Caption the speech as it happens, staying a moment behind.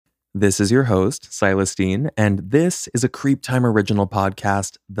This is your host, Silas Dean, and this is a Creep Time original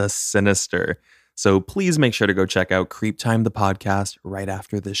podcast, The Sinister. So please make sure to go check out Creep Time, the podcast, right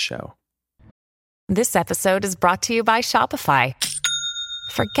after this show. This episode is brought to you by Shopify.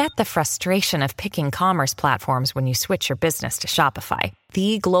 Forget the frustration of picking commerce platforms when you switch your business to Shopify,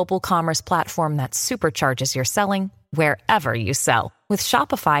 the global commerce platform that supercharges your selling wherever you sell. With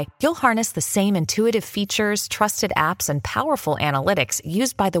Shopify, you'll harness the same intuitive features, trusted apps, and powerful analytics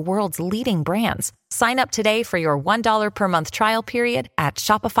used by the world's leading brands. Sign up today for your $1 per month trial period at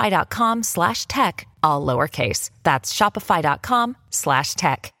shopify.com/tech, all lowercase. That's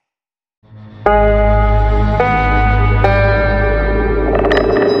shopify.com/tech.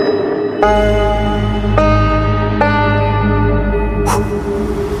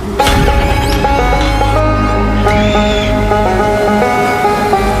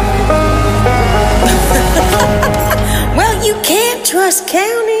 Well, you can't trust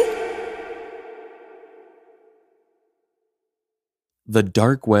County. The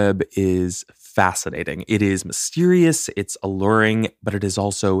dark web is fascinating. It is mysterious, it's alluring, but it is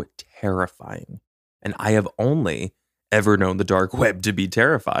also terrifying. And I have only ever known the dark web to be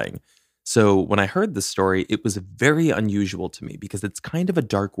terrifying. So when I heard this story, it was very unusual to me because it's kind of a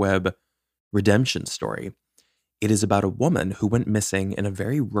dark web redemption story. It is about a woman who went missing in a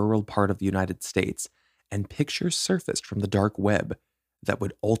very rural part of the United States, and pictures surfaced from the dark web that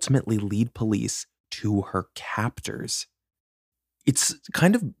would ultimately lead police to her captors. It's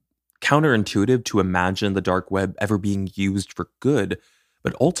kind of counterintuitive to imagine the dark web ever being used for good,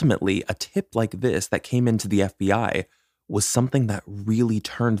 but ultimately a tip like this that came into the FBI was something that really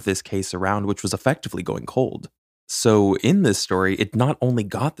turned this case around, which was effectively going cold. So in this story, it not only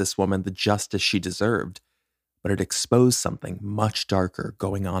got this woman the justice she deserved, but it exposed something much darker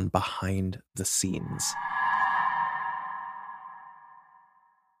going on behind the scenes.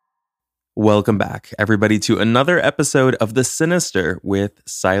 Welcome back, everybody, to another episode of The Sinister with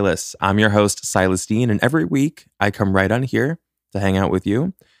Silas. I'm your host, Silas Dean, and every week I come right on here to hang out with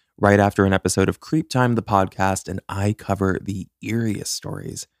you right after an episode of Creep Time, the podcast, and I cover the eeriest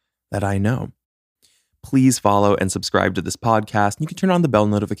stories that I know. Please follow and subscribe to this podcast. You can turn on the bell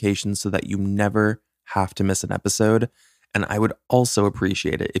notifications so that you never have to miss an episode. And I would also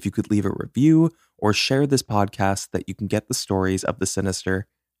appreciate it if you could leave a review or share this podcast so that you can get the stories of the sinister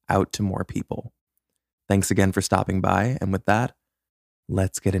out to more people. Thanks again for stopping by. And with that,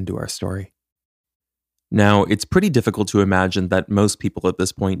 let's get into our story. Now, it's pretty difficult to imagine that most people at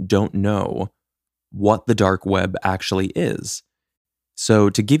this point don't know what the dark web actually is. So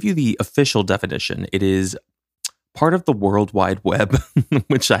to give you the official definition, it is part of the World Wide Web,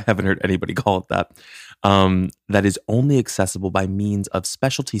 which I haven't heard anybody call it that, that is only accessible by means of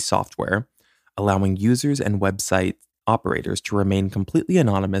specialty software, allowing users and website operators to remain completely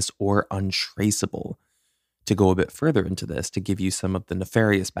anonymous or untraceable. To go a bit further into this, to give you some of the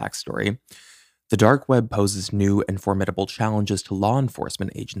nefarious backstory, the dark web poses new and formidable challenges to law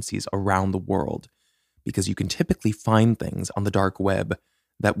enforcement agencies around the world, because you can typically find things on the dark web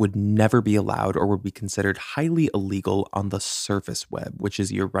that would never be allowed or would be considered highly illegal on the surface web, which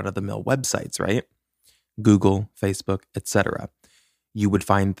is your run-of-the-mill websites, right? Google, Facebook, etc. You would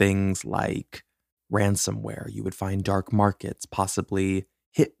find things like ransomware. You would find dark markets, possibly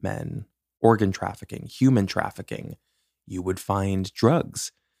hitmen, organ trafficking, human trafficking. You would find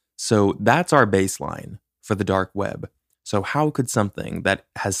drugs. So that's our baseline for the dark web. So how could something that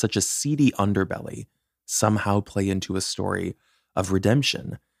has such a seedy underbelly somehow play into a story of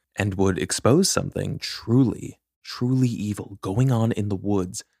redemption and would expose something truly, truly evil going on in the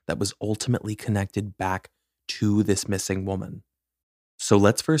woods that was ultimately connected back to this missing woman? So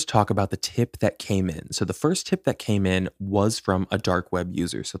let's first talk about the tip that came in. So the first tip that came in was from a dark web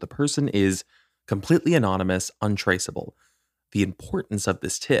user. So the person is completely anonymous, untraceable. The importance of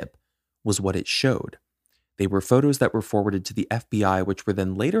this tip was what it showed. They were photos that were forwarded to the FBI, which were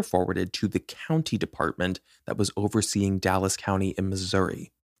then later forwarded to the county department that was overseeing Dallas County in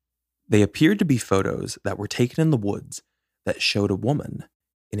Missouri. They appeared to be photos that were taken in the woods that showed a woman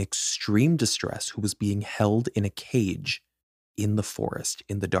in extreme distress who was being held in a cage in the forest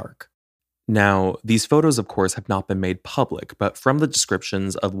in the dark. Now, these photos, of course, have not been made public, but from the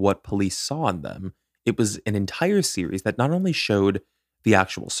descriptions of what police saw in them, it was an entire series that not only showed the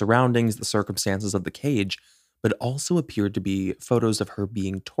actual surroundings, the circumstances of the cage, but also appeared to be photos of her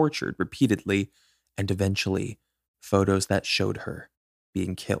being tortured repeatedly, and eventually photos that showed her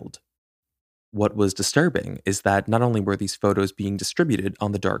being killed. What was disturbing is that not only were these photos being distributed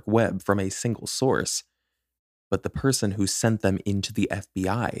on the dark web from a single source, but the person who sent them into the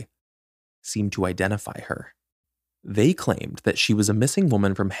FBI seemed to identify her. They claimed that she was a missing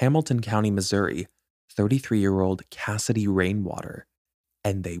woman from Hamilton County, Missouri, 33-year-old Cassidy Rainwater,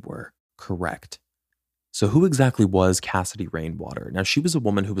 and they were correct. So who exactly was Cassidy Rainwater? Now, she was a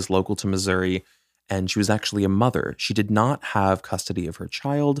woman who was local to Missouri, and she was actually a mother. She did not have custody of her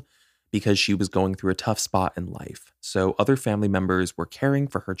child because she was going through a tough spot in life. So other family members were caring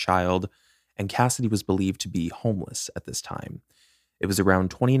for her child, and Cassidy was believed to be homeless at this time. It was around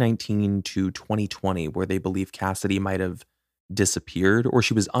 2019 to 2020 where they believe Cassidy might have disappeared, or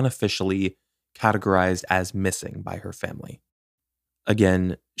she was unofficially categorized as missing by her family.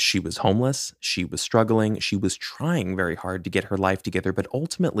 Again, she was homeless, she was struggling, she was trying very hard to get her life together, but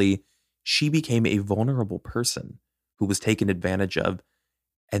ultimately, she became a vulnerable person who was taken advantage of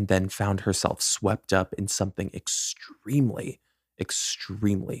and then found herself swept up in something extremely,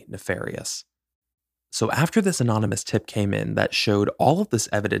 extremely nefarious. So, after this anonymous tip came in that showed all of this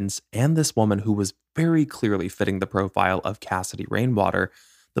evidence and this woman who was very clearly fitting the profile of Cassidy Rainwater,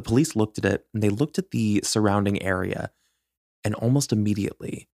 the police looked at it and they looked at the surrounding area, and almost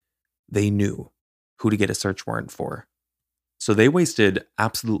immediately they knew who to get a search warrant for. So they wasted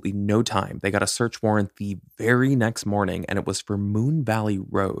absolutely no time. They got a search warrant the very next morning, and it was for Moon Valley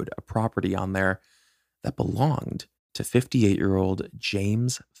Road, a property on there that belonged to 58-year-old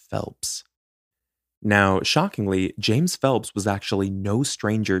James Phelps. Now, shockingly, James Phelps was actually no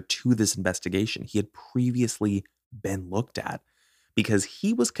stranger to this investigation. He had previously been looked at because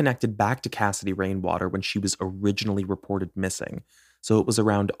he was connected back to Cassidy Rainwater when she was originally reported missing. So it was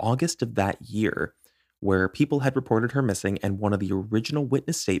around August of that year where people had reported her missing, and one of the original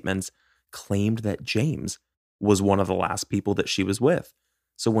witness statements claimed that James was one of the last people that she was with.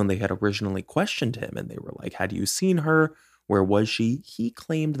 So when they had originally questioned him and they were like, had you seen her? Where was she? He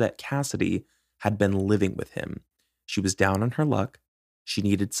claimed that Cassidy had been living with him. She was down on her luck. She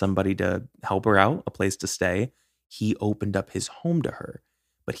needed somebody to help her out, a place to stay. He opened up his home to her,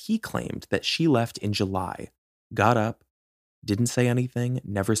 but he claimed that she left in July, got up, didn't say anything,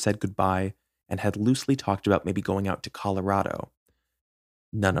 never said goodbye, and had loosely talked about maybe going out to Colorado.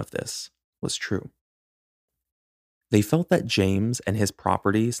 None of this was true. They felt that James and his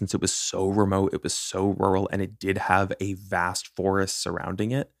property, since it was so remote, it was so rural, and it did have a vast forest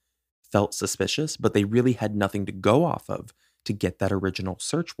surrounding it, felt suspicious, but they really had nothing to go off of to get that original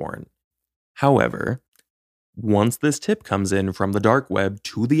search warrant. However, once this tip comes in from the dark web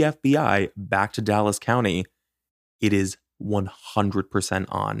to the FBI back to Dallas County, it is 100%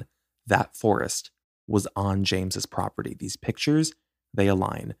 on. That forest was on James's property. These pictures, they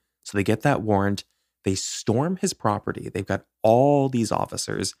align. So they get that warrant. They storm his property. They've got all these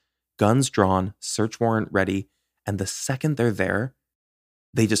officers, guns drawn, search warrant ready. And the second they're there,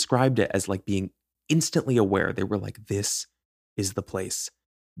 they described it as like being instantly aware. They were like, this is the place.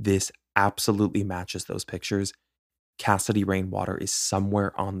 This absolutely matches those pictures. Cassidy Rainwater is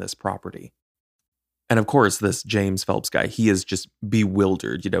somewhere on this property. And of course, this James Phelps guy, he is just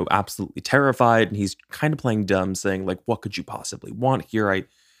bewildered, absolutely terrified. And he's kind of playing dumb, saying like, what could you possibly want here?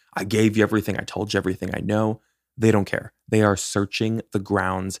 I gave you everything. I told you everything I know. They don't care. They are searching the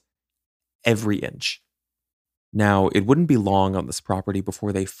grounds every inch. Now, it wouldn't be long on this property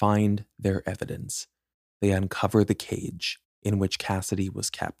before they find their evidence. They uncover the cage in which Cassidy was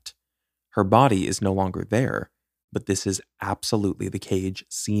kept. Her body is no longer there, but this is absolutely the cage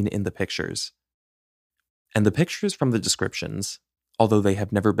seen in the pictures. And the pictures from the descriptions, although they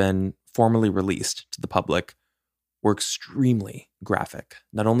have never been formally released to the public, were extremely graphic.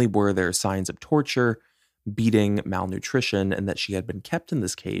 Not only were there signs of torture, beating, malnutrition, and that she had been kept in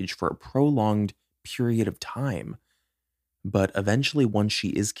this cage for a prolonged period of time, but eventually once she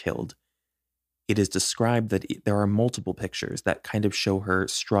is killed, it is described that there are multiple pictures that kind of show her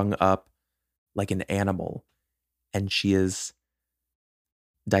strung up like an animal, and she is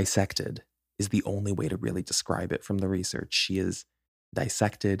dissected, is the only way to really describe it from the research. She is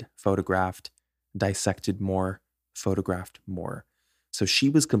dissected, photographed, dissected more, photographed more. So she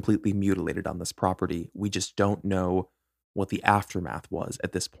was completely mutilated on this property. We just don't know what the aftermath was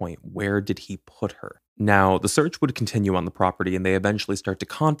at this point. Where did he put her? Now, the search would continue on the property, and they eventually start to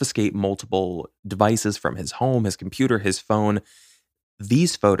confiscate multiple devices from his home, his computer, his phone.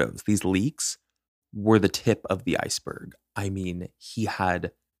 These photos, these leaks, were the tip of the iceberg. I mean, he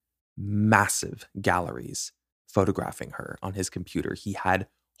had massive galleries photographing her on his computer. He had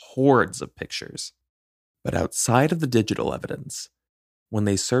hordes of pictures. But outside of the digital evidence, when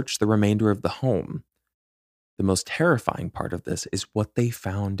they searched the remainder of the home, the most terrifying part of this is what they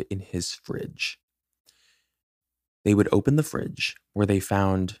found in his fridge. They would open the fridge where they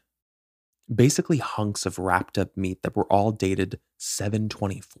found basically hunks of wrapped up meat that were all dated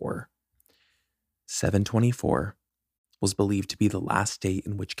 7/24. 7/24, was believed to be the last date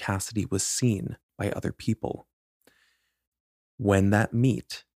in which Cassidy was seen by other people. When that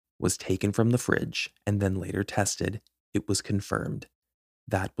meat was taken from the fridge and then later tested, it was confirmed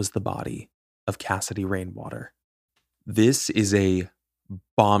that was the body of Cassidy Rainwater. This is a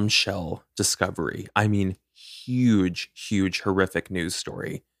bombshell discovery. I mean, huge, huge, horrific news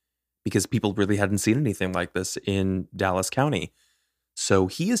story because people really hadn't seen anything like this in Dallas County. So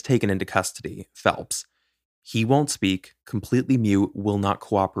he is taken into custody, Phelps. He won't speak, completely mute, will not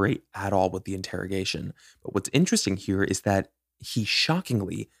cooperate at all with the interrogation. But what's interesting here is that he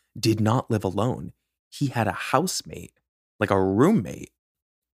shockingly did not live alone. He had a housemate, like a roommate.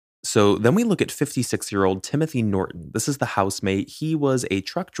 So then we look at 56-year-old Timothy Norton. This is the housemate. He was a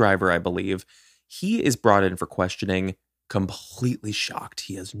truck driver, I believe. He is brought in for questioning, completely shocked.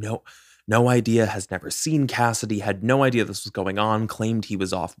 He has no idea, has never seen Cassidy, had no idea this was going on, claimed he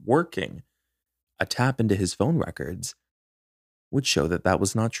was off working. A tap into his phone records would show that that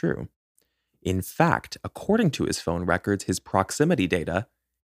was not true. In fact, according to his phone records, his proximity data,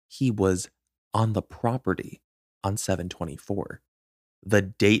 he was on the property on 7/24. The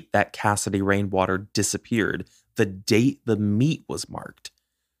date that Cassidy Rainwater disappeared, the date the meat was marked.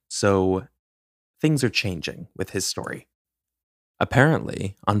 So things are changing with his story.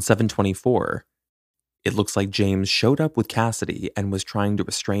 Apparently, on 7/24, it looks like James showed up with Cassidy and was trying to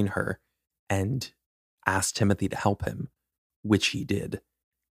restrain her and asked Timothy to help him, which he did.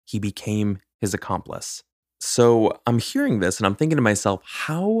 He became his accomplice. So I'm hearing this and I'm thinking to myself,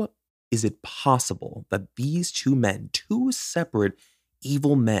 how is it possible that these two men, two separate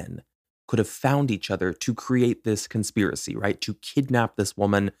evil men, could have found each other to create this conspiracy, right? To kidnap this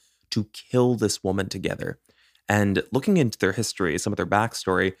woman, to kill this woman together. And looking into their history, some of their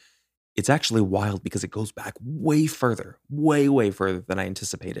backstory, it's actually wild because it goes back way further, way, way further than I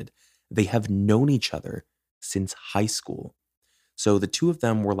anticipated. They have known each other since high school. So the two of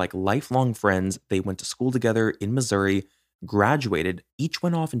them were like lifelong friends. They went to school together in Missouri, graduated, each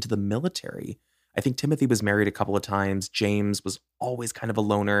went off into the military. I think Timothy was married a couple of times. James was always kind of a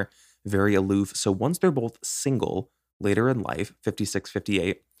loner, very aloof. So once they're both single, later in life, 56,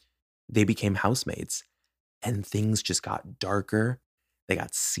 58, they became housemates. And things just got darker. They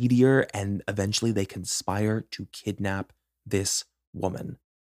got seedier, and eventually they conspire to kidnap this woman.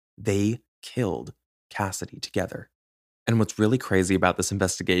 They killed Cassidy together. And what's really crazy about this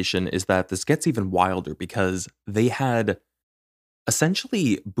investigation is that this gets even wilder because they had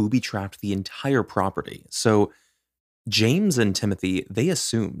essentially booby-trapped the entire property. So James and Timothy, they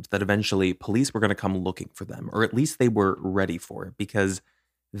assumed that eventually police were going to come looking for them, or at least they were ready for it because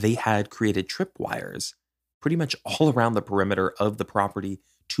they had created tripwires pretty much all around the perimeter of the property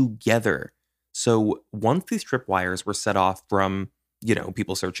together. So once these tripwires were set off from,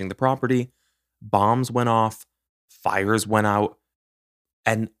 people searching the property, bombs went off, fires went out,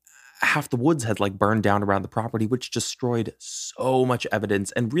 and half the woods had burned down around the property, which destroyed so much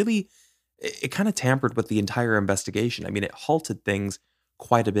evidence and really it kind of tampered with the entire investigation. I mean, it halted things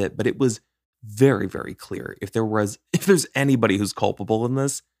quite a bit, but it was very, very clear. If there's anybody who's culpable in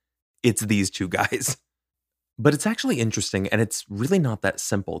this, it's these two guys. But it's actually interesting, and it's really not that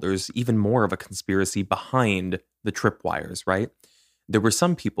simple. There's even more of a conspiracy behind the tripwires, right? There were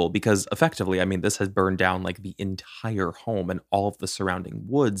some people, because effectively, this has burned down the entire home and all of the surrounding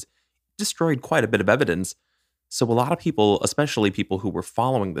woods, destroyed quite a bit of evidence. So a lot of people, especially people who were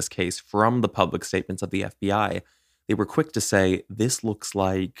following this case from the public statements of the FBI, they were quick to say, this looks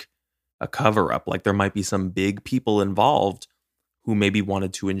like a cover-up, like there might be some big people involved who maybe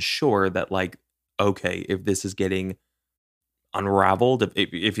wanted to ensure that, okay, if this is getting unraveled,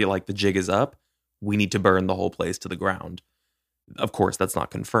 if you the jig is up, we need to burn the whole place to the ground. Of course, that's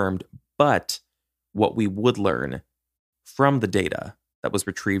not confirmed, but what we would learn from the data that was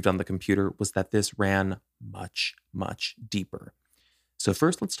retrieved on the computer was that this ran much, much deeper. So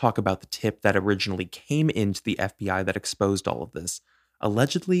first, let's talk about the tip that originally came into the FBI that exposed all of this.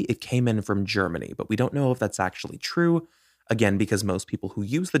 Allegedly, it came in from Germany, but we don't know if that's actually true. Again, because most people who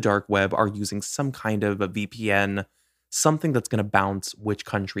use the dark web are using some kind of a VPN, something that's going to bounce which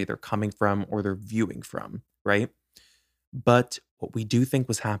country they're coming from or they're viewing from, right? But what we do think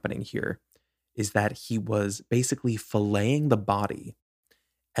was happening here is that he was basically filleting the body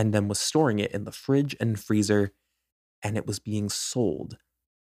and then was storing it in the fridge and freezer, and it was being sold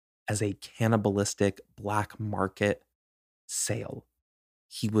as a cannibalistic black market sale.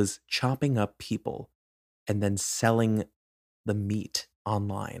 He was chopping up people and then selling the meat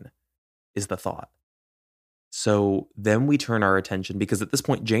online, is the thought. So then we turn our attention, because at this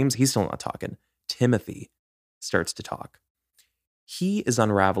point, James, he's still not talking. Timothy starts to talk. He is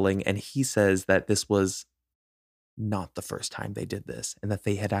unraveling, and he says that this was not the first time they did this, and that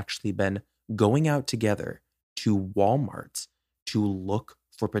they had actually been going out together to Walmarts to look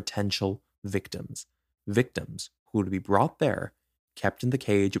for potential victims who would be brought there, kept in the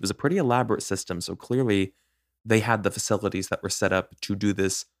cage. It was a pretty elaborate system, so clearly they had the facilities that were set up to do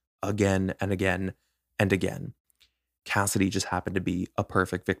this again and again and again. Cassidy just happened to be a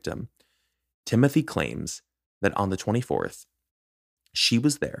perfect victim. Timothy claims that on the 24th, she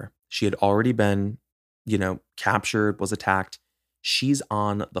was there. She had already been, captured, was attacked. She's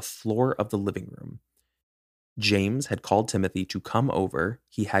on the floor of the living room. James had called Timothy to come over.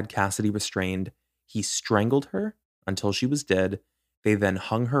 He had Cassidy restrained. He strangled her until she was dead. They then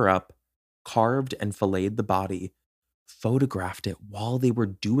hung her up, carved and filleted the body, photographed it while they were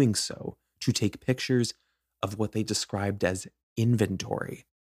doing so to take pictures of what they described as inventory.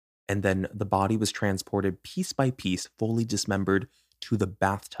 And then the body was transported piece by piece, fully dismembered, to the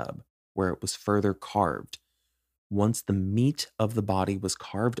bathtub where it was further carved. Once the meat of the body was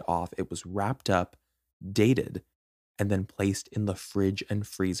carved off, it was wrapped up, dated, and then placed in the fridge and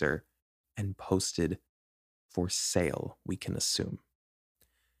freezer and posted for sale, we can assume.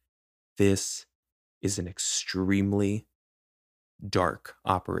 This is an extremely dark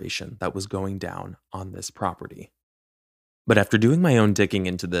operation that was going down on this property. But after doing my own digging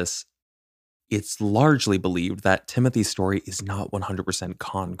into this, it's largely believed that Timothy's story is not 100%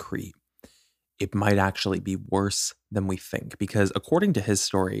 concrete. It might actually be worse than we think, because according to his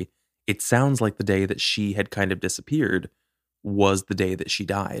story, it sounds like the day that she had kind of disappeared was the day that she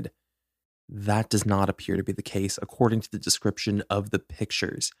died. That does not appear to be the case according to the description of the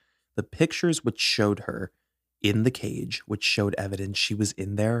pictures. The pictures which showed her in the cage, which showed evidence she was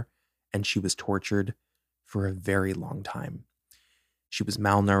in there and she was tortured for a very long time. She was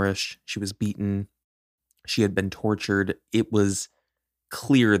malnourished, she was beaten, she had been tortured. It was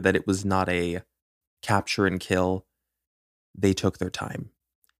clear that it was not a capture and kill. They took their time.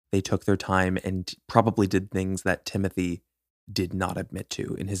 They took their time and probably did things that Timothy did not admit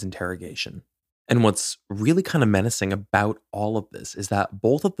to in his interrogation. And what's really kind of menacing about all of this is that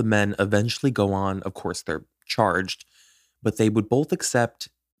both of the men eventually go on, of course, they're charged, but they would both accept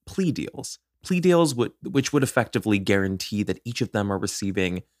plea deals. Plea deals which would effectively guarantee that each of them are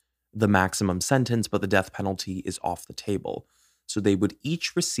receiving the maximum sentence, but the death penalty is off the table. So they would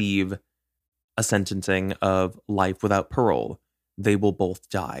each receive a sentencing of life without parole. They will both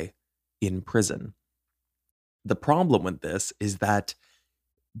die in prison. The problem with this is that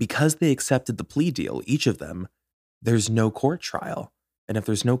because they accepted the plea deal, each of them, there's no court trial. And if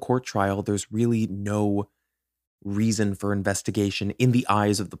there's no court trial, there's really no reason for investigation in the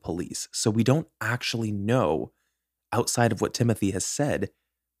eyes of the police. So we don't actually know, outside of what Timothy has said,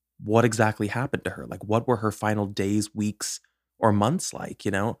 what exactly happened to her. Like, what were her final days, weeks, or months like,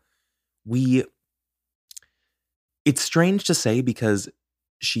 It's strange to say because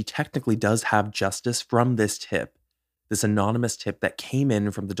she technically does have justice from this tip, this anonymous tip that came in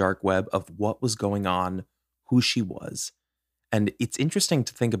from the dark web of what was going on, who she was. And it's interesting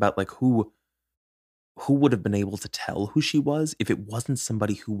to think about who would have been able to tell who she was if it wasn't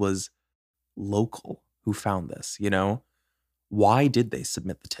somebody who was local who found this, Why did they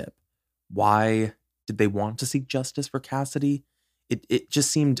submit the tip? Why did they want to seek justice for Cassidy? It just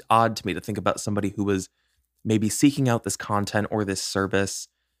seemed odd to me to think about somebody who was maybe seeking out this content or this service,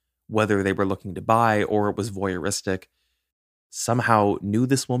 whether they were looking to buy or it was voyeuristic, somehow knew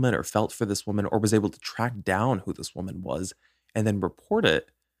this woman or felt for this woman or was able to track down who this woman was and then report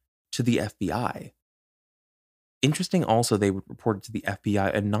it to the FBI. Interesting also, they would report it to the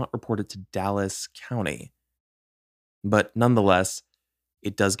FBI and not report it to Dallas County. But nonetheless,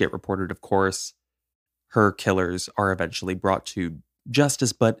 it does get reported, of course. Her killers are eventually brought to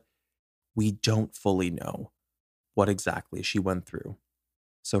justice, but we don't fully know what exactly she went through.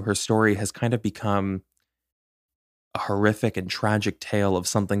 So her story has kind of become a horrific and tragic tale of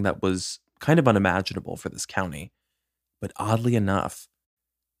something that was kind of unimaginable for this county. But oddly enough,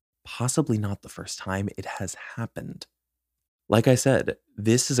 possibly not the first time it has happened. Like I said,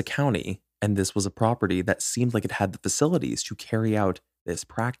 this is a county and this was a property that seemed like it had the facilities to carry out this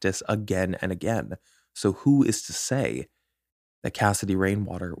practice again and again. So who is to say that Cassidy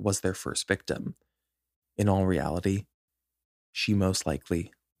Rainwater was their first victim? In all reality, she most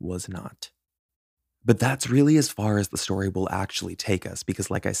likely was not. But that's really as far as the story will actually take us, because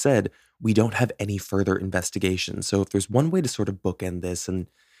like I said, we don't have any further investigation. So if there's one way to sort of bookend this and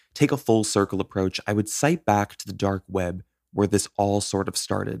take a full circle approach, I would cite back to the dark web where this all sort of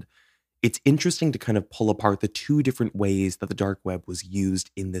started. It's interesting to kind of pull apart the two different ways that the dark web was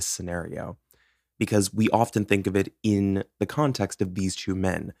used in this scenario, because we often think of it in the context of these two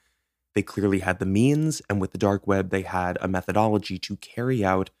men. They clearly had the means, and with the dark web, they had a methodology to carry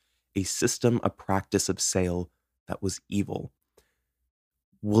out a system, a practice of sale that was evil.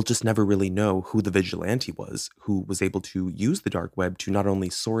 We'll just never really know who the vigilante was who was able to use the dark web to not only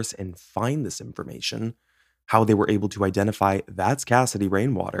source and find this information, how they were able to identify that's Cassidy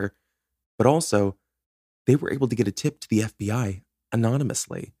Rainwater, but also they were able to get a tip to the FBI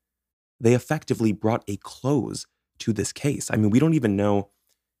anonymously. They effectively brought a close to this case. I mean, we don't even know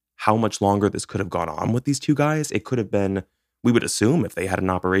how much longer this could have gone on with these two guys. It could have been, we would assume if they had an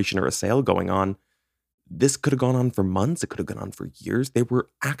operation or a sale going on, this could have gone on for months. It could have gone on for years. They were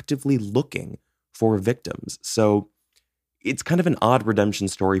actively looking for victims. So it's kind of an odd redemption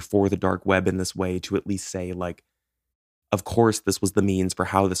story for the dark web in this way to at least say, like, of course, this was the means for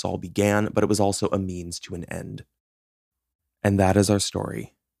how this all began, but it was also a means to an end. And that is our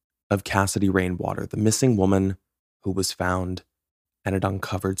story of Cassidy Rainwater, the missing woman who was found, and it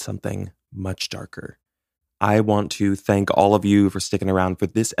uncovered something much darker. I want to thank all of you for sticking around for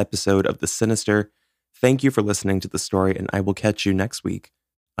this episode of The Sinister. Thank you for listening to the story, and I will catch you next week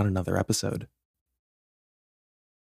on another episode.